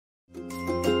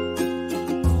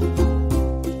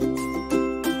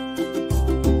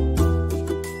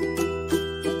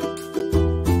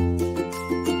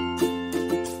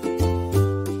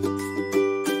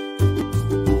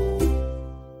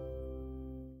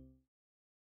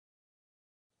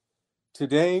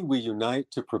Today we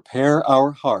unite to prepare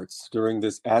our hearts during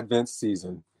this Advent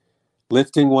season,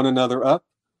 lifting one another up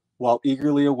while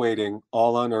eagerly awaiting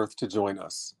all on earth to join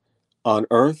us, on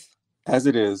earth as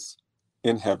it is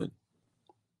in heaven.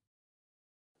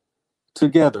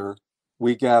 Together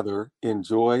we gather in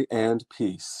joy and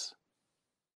peace.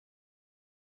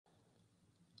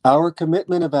 Our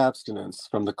commitment of abstinence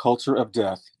from the culture of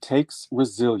death takes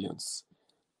resilience.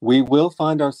 We will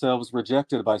find ourselves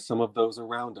rejected by some of those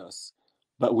around us,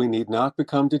 but we need not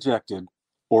become dejected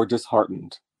or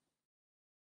disheartened.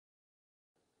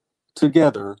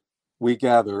 Together, we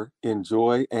gather in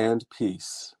joy and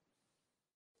peace.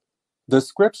 The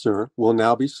scripture will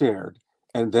now be shared,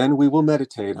 and then we will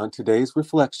meditate on today's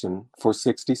reflection for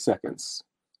 60 seconds.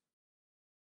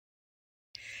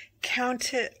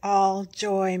 Count it all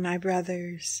joy, my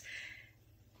brothers,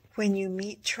 when you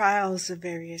meet trials of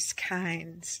various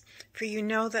kinds, for you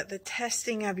know that the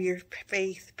testing of your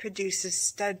faith produces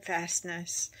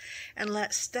steadfastness, and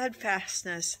let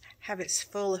steadfastness have its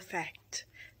full effect,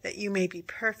 that you may be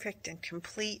perfect and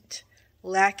complete,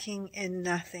 lacking in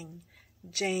nothing.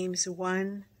 James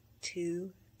 1,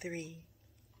 2, 3.